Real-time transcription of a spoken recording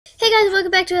Hey guys, welcome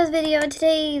back to another video.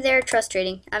 Today they're trust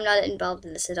trading. I'm not involved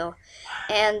in this at all.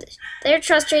 And they're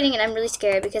trust trading and I'm really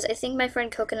scared because I think my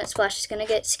friend Coconut Splash is going to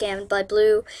get scammed by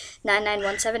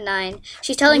Blue99179.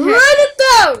 She's telling her... Write it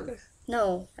down!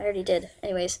 No, I already did.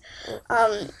 Anyways.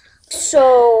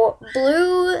 So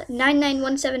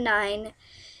Blue99179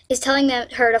 is telling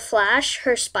her to flash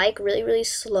her spike really, really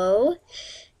slow.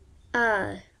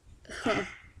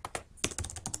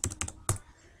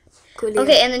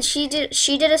 Okay, and then she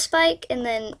did a spike, and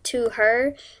then to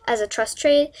her as a trust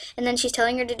trade, and then she's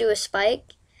telling her to do a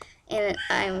spike, and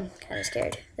I'm kind of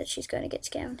scared that she's going to get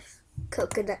scammed.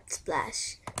 Coconut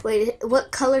Splash. Wait,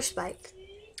 what color spike?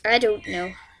 I don't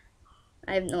know.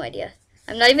 I have no idea.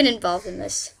 I'm not even involved in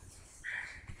this.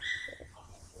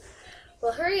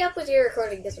 Well, hurry up with your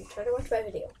recording because I'm trying to watch my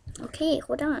video. Okay,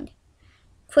 hold on.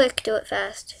 Quick, do it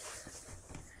fast.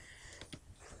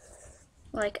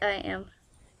 Like I am.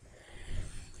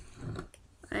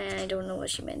 I don't know what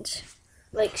she means.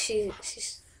 Like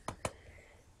she's...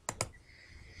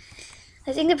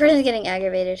 I think the person's getting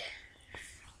aggravated.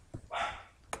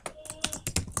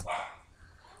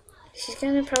 She's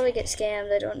gonna probably get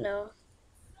scammed, I don't know.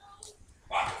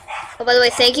 Oh, by the way,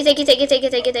 thank you.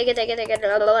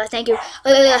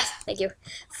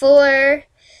 For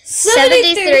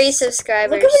 73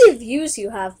 subscribers. Look how many views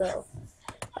you have, though,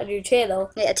 on your channel.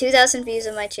 Yeah, 2,000 views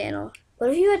on my channel.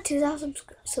 What if you had 2,000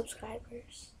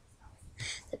 subscribers?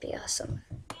 That'd be awesome,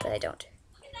 but I don't.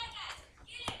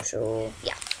 So,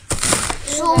 yeah.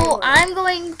 So, I'm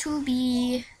going to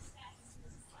be...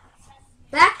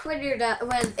 Back when you're done,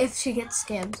 if she gets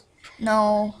scammed.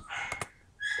 No.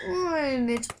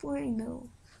 It's boring, though.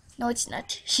 No, it's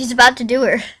not. She's about to do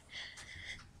her.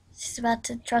 She's about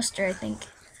to trust her, I think.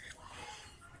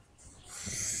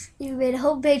 You made a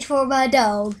homepage for my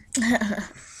dog.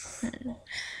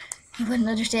 You wouldn't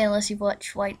understand unless you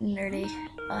watch White and Nerdy.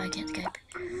 Oh, I can't Skype.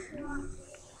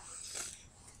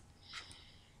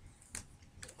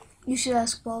 You should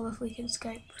ask Bob if we can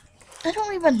Skype. I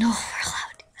don't even know if we're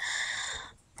allowed.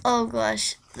 Oh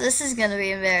gosh, this is gonna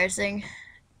be embarrassing.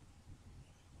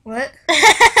 What?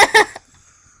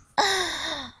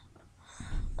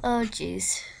 Oh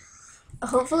jeez.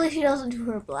 Hopefully she doesn't do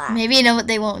her black. Maybe you know what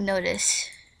they won't notice.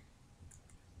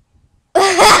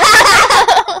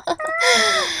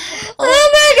 Oh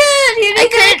my god! You need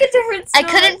to make a different I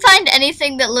couldn't find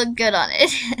anything that looked good on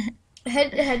it.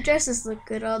 Headdresses look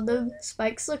good on them.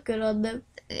 Spikes look good on them.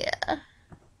 Yeah.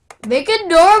 Make a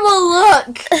normal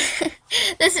look!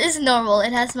 This is normal.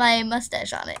 It has my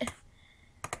mustache on it.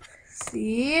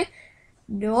 See?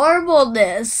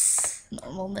 Normalness.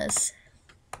 Normalness.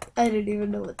 I didn't even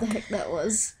know what the heck that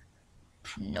was.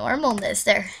 Normalness.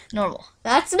 There. Normal.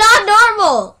 That's not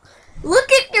normal!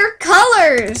 Look at your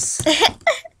colors!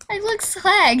 I look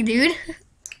swag, dude.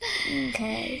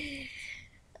 Okay.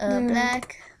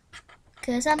 Black.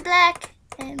 Cause I'm black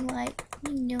and white.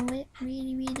 You know it.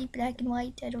 Really, really black and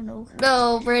white. I don't know.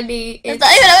 No, Brittany. That's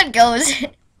not even how it goes.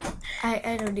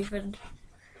 I don't even.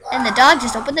 And the dog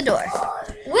just opened the door.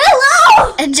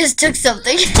 Willow! And just took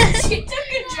something. She took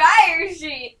a dryer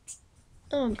sheet.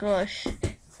 Oh gosh.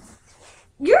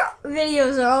 Your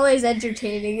videos are always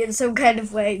entertaining in some kind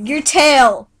of way. Your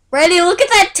tail. Brandy, look at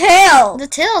that tail. The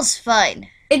tail's fine.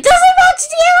 It doesn't match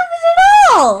the outfit at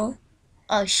all.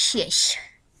 Oh shish.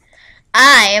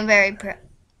 I am very proud.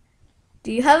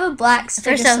 Do you have a black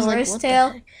Stegosaurus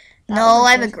tail? No,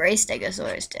 I have a gray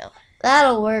Stegosaurus tail.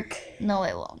 That'll work. No,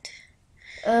 it won't.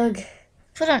 Ugh.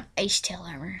 Put on ice tail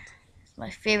armor. It's my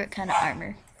favorite kind of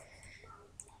armor.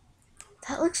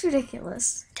 That looks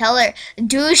ridiculous. Tell her,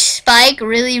 do spike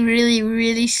really, really,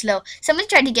 really slow. Someone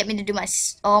tried to get me to do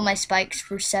all my spikes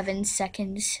for 7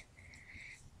 seconds.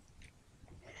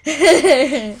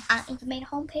 I made a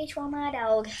homepage for my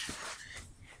dog.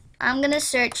 I'm gonna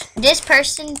search this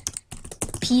person,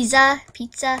 pizza.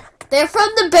 They're from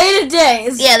the beta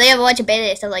days. Yeah, they have a bunch of beta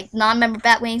days. So like non-member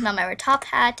bat wings, non-member top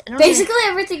hat. Basically,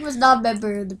 everything was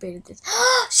non-member in the beta days.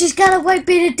 She's got a white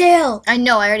beta tail. I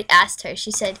know. I already asked her.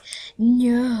 She said,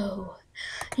 "No,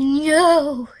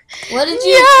 no." What did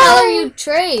you tell her you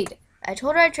trade? I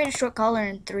told her I trade a short collar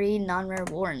and 3 non-rare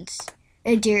warrants.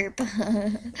 A derp.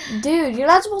 Dude, you're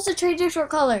not supposed to trade your short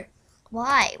color.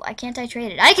 Why? Why can't I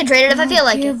trade it? I can trade it if I feel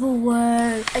like it. Give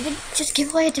away. I can just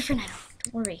give away a different item.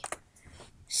 Don't worry.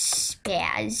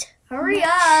 Spaz. Hurry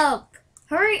up.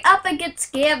 Hurry up and get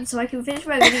scammed so I can finish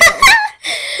my video.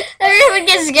 Hurry up and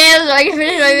get scammed so I can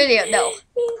finish my video. No.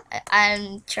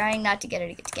 I'm trying not to get her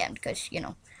to get scammed because, you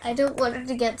know. I don't want her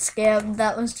to get scammed.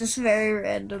 That was just very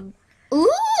random.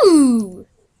 Ooh.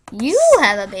 You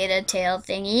have a beta tail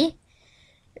thingy.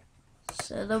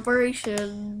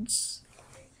 Celebrations.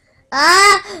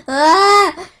 Ah!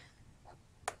 Ah!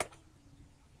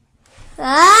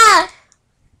 Ah!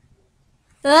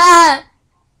 Ah!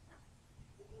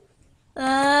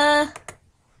 Ah!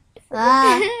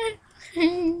 Ah!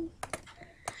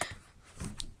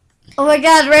 Oh my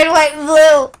God! Red, white, and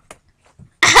blue.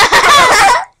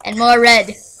 And more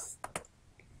red.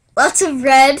 Lots of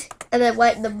red, and then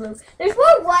white and then blue. There's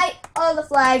more white on the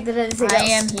flag than anything else. I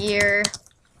am here.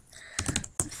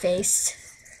 Face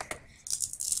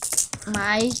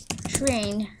my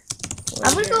train.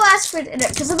 I'm gonna go ask for dinner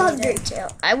because I'm hungry.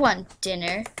 I want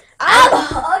dinner. I'm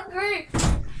hungry.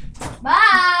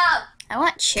 Mom! I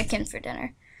want chicken for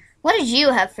dinner. What did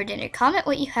you have for dinner? Comment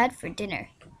what you had for dinner.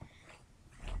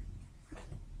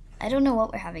 I don't know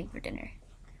what we're having for dinner.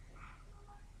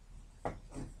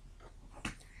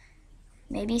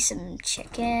 Maybe some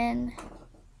chicken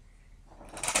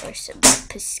or some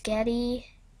pescetti.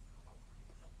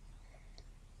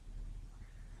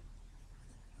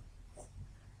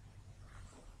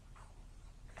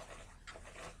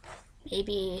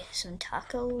 Maybe some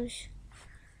tacos.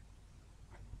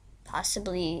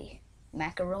 Possibly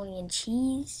macaroni and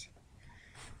cheese.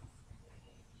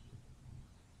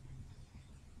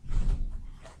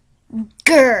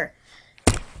 Grr.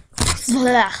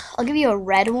 I'll give you a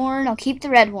red one. I'll keep the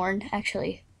red one,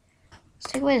 actually.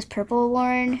 Let's take away this purple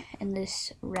one and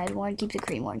this red one. Keep the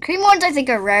cream one. Cream ones, I think,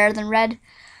 are rarer than red.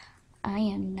 I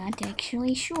am not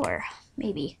actually sure.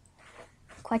 Maybe.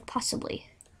 Quite possibly.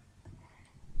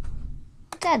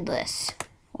 Deadless.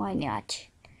 Why not?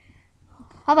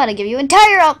 How about I give you an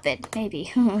entire outfit?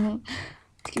 Maybe.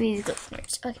 Let's give you these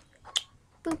glisteners. Okay.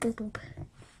 Boop, boop, boop.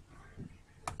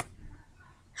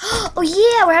 Oh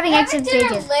yeah, we're having eggs and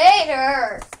bacon.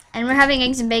 Later. And we're having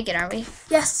eggs and bacon, aren't we?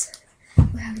 Yes.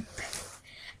 We're having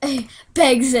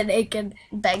Begs and Aiken.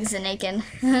 Begs and bacon.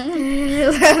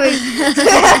 we're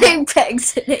having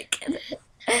Begs and Aiken.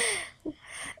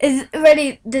 Is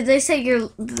ready? Did they say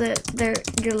your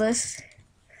list?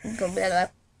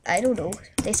 I don't know.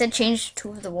 They said change two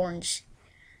of the warns.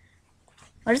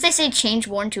 What if they say change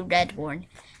warn to red warn?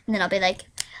 And then I'll be like,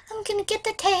 I'm gonna get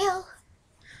the tail.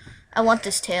 I want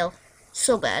this tail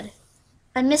so bad.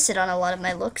 I miss it on a lot of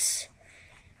my looks.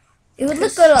 It would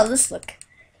look good on this look.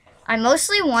 I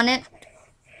mostly want it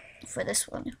for this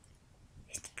one.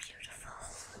 It's beautiful.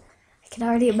 I can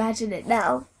already imagine it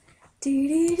now. Do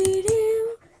do do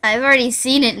do. I've already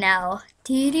seen it now.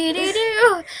 Do do do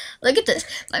do. Look at this.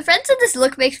 My friend said this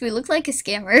look makes me look like a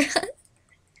scammer.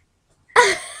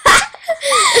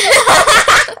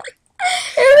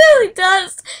 It really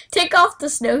does. Take off the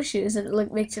snowshoes and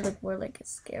it makes you look more like a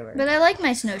scammer. But I like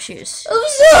my snowshoes. I'm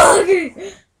so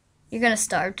hungry. You're gonna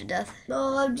starve to death.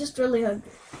 No, I'm just really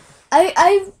hungry.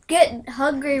 I get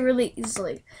hungry really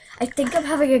easily. I think I'm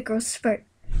having a growth spurt.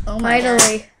 Oh my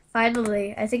God.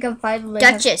 Finally. I think I'm finally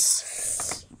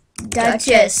Duchess.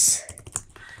 Duchess.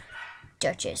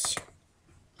 Duchess.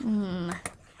 No,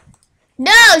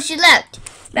 she left.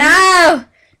 No!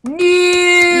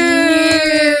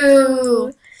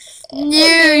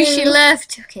 No, she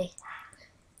left. Okay.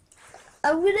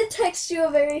 I'm gonna text you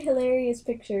a very hilarious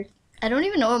picture. I don't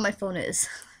even know where my phone is.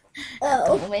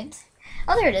 Oh. Moment.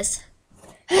 Oh, there it is.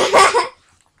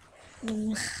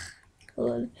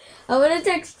 Hold on. I'm gonna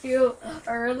text you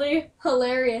a really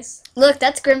hilarious. Look,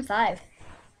 that's Grim 5.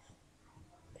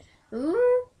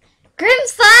 Ooh. Grim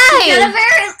 5!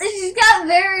 She's got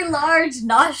very large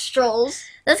nostrils.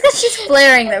 That's because she's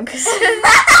flaring them.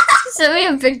 Send me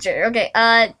a picture. Okay,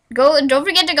 don't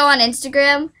forget to go on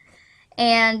Instagram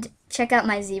and check out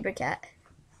my zebra cat.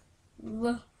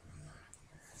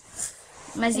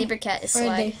 My zebra cat is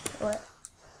swag. What?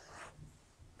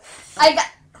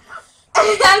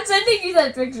 I'm sending you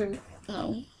that picture.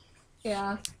 No.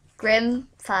 Yeah. Grim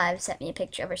 5 sent me a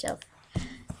picture of herself.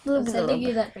 I'm sending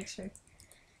you that picture.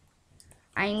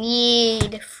 I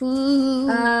need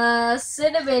food.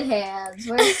 Cinnamon hands.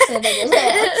 Where's cinnamon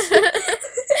hands?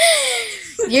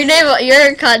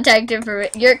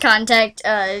 Your contact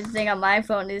thing on my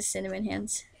phone is cinnamon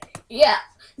hands. Yeah.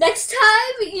 Next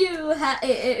time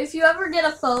if you ever get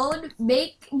a phone,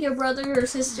 make your brother or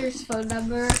sister's phone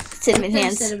number Cinnamon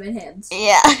hands. Cinnamon hands.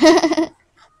 Yeah.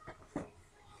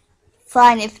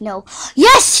 Fine if no.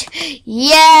 Yes!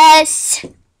 Yes!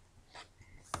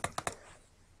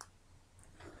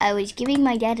 I was giving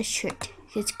my dad a shirt.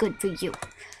 It's good for you.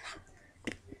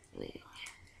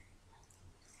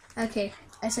 Okay,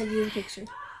 I sent you a picture.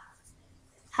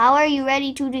 How are you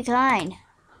ready to decline?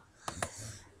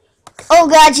 Oh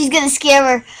God, she's gonna scare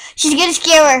her. She's gonna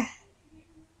scare her.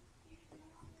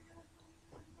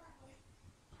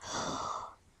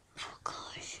 Oh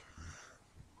gosh.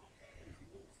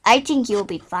 I think you'll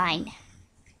be fine.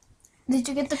 Did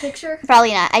you get the picture?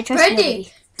 Probably not. I trust Brandy,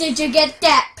 nobody. did you get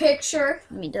that picture?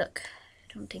 Let me look.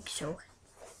 I don't think so.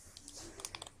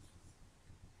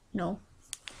 No.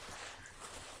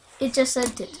 It just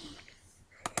sent it.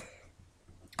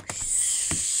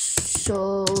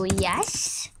 So,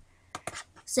 yes.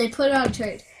 Say put it on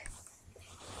trade.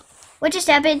 What just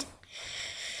happened?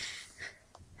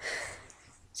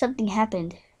 Something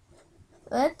happened.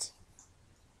 What?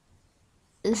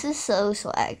 This is so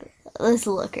swag. Let's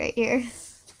look right here.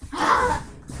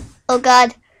 Oh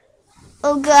god.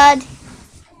 Oh god.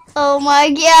 Oh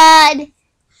my god.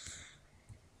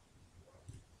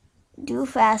 Do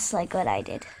fast like what I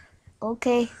did.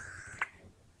 Okay.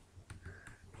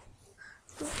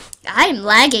 I'm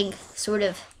lagging, sort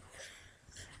of.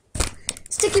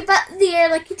 Stick your butt in the air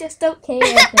like you just don't care.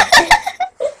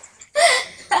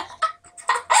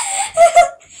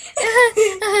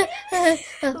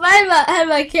 I had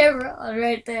my camera on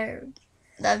right there.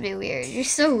 That'd be weird. You're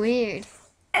so weird.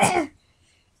 The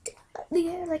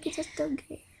air like you just don't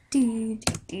care.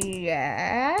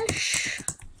 Yes.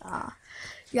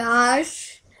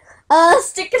 Gosh.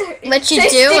 Stick it. What you say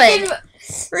doing?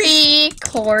 Stick in,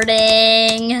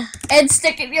 Recording. and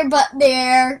stick in your butt in the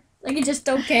air like you just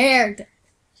don't care.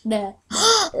 Nah.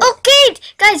 Okay,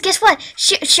 guys, guess what?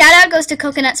 Shout out goes to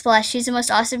Coconut Splash. She's the most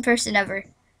awesome person ever.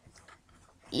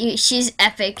 She's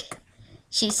epic.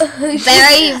 She's very, very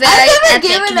I've never epic.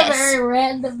 given a very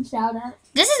random shout out.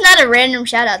 This is not a random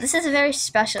shout out. This is a very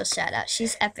special shout out.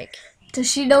 She's epic. Does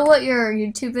she know what your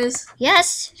YouTube is?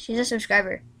 Yes, she's a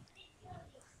subscriber.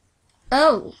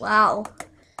 Oh, wow.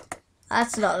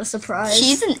 That's not a surprise.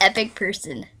 She's an epic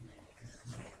person.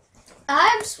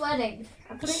 I'm sweating.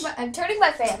 I'm turning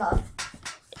my fan off.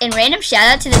 And random shout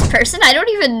out to this person I don't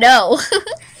even know.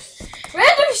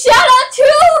 Random shout out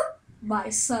to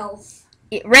myself.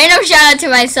 Random shout out to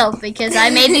myself because I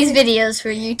made these videos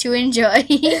for you to enjoy.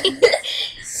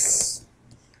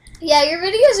 Yeah, your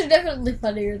videos are definitely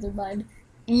funnier than mine.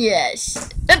 Yes.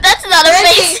 But that's not a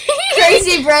face.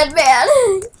 Crazy bread man.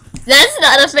 That's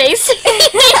not a face.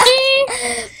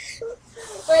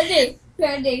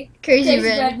 Brandy. Crazy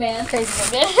bread. man. Crazy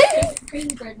bread man.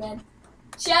 Crazy bread man.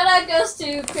 Shout out goes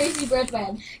to Crazy bread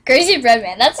man. Crazy bread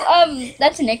man.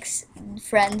 That's Nick's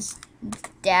friend's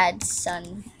dad's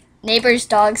son. Neighbor's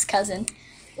dog's cousin.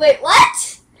 Wait,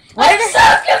 what? I'm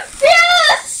so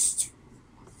confused!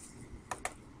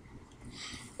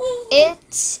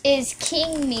 It is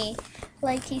king me.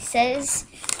 Like he says,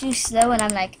 do slow, and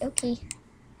I'm like, okay.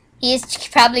 He is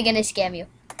probably gonna scam you.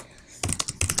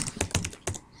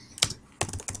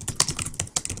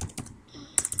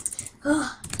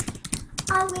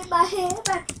 I win my hair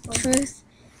back. Truth.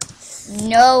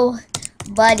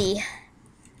 Nobody.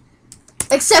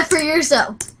 Except for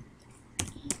yourself.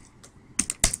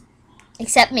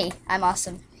 Except me. I'm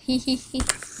awesome.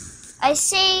 I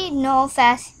say no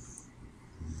fast.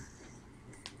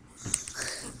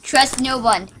 Trust no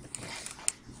one.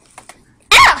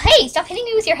 Ow! Hey, stop hitting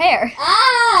me with your hair.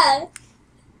 Ah!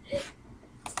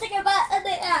 Stick your butt in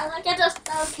the air like I just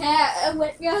don't care and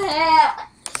whip your hair.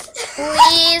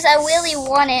 Please, I really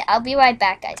want it. I'll be right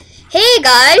back, guys. Hey,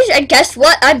 guys, and guess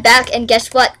what? I'm back, and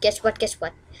guess what? Guess what? Guess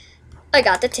what? I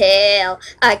got the tail.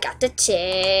 I got the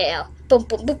tail. Boom,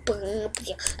 boom, boom, boom.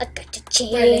 I got the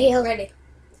tail. Ready.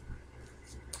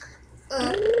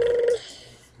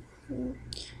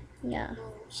 No.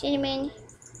 Cinnamon.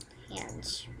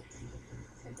 Hands.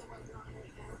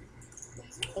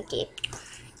 Okay.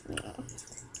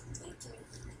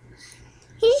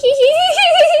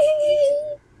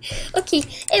 Okay.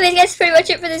 Anyways, guys, pretty much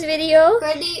it for this video.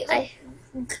 Ready?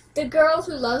 The girl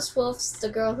who loves wolves, the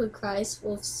girl who cries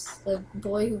wolves, the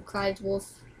boy who cried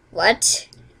wolf. What?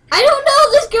 I don't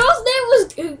know. This girl's name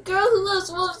was Girl Who Loves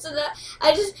Wolves, and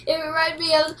it reminded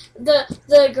me of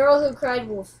the girl who cried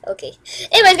wolf. Okay.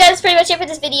 Anyways, guys, that's pretty much it for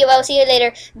this video. I'll see you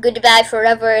later. Goodbye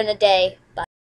forever and a day.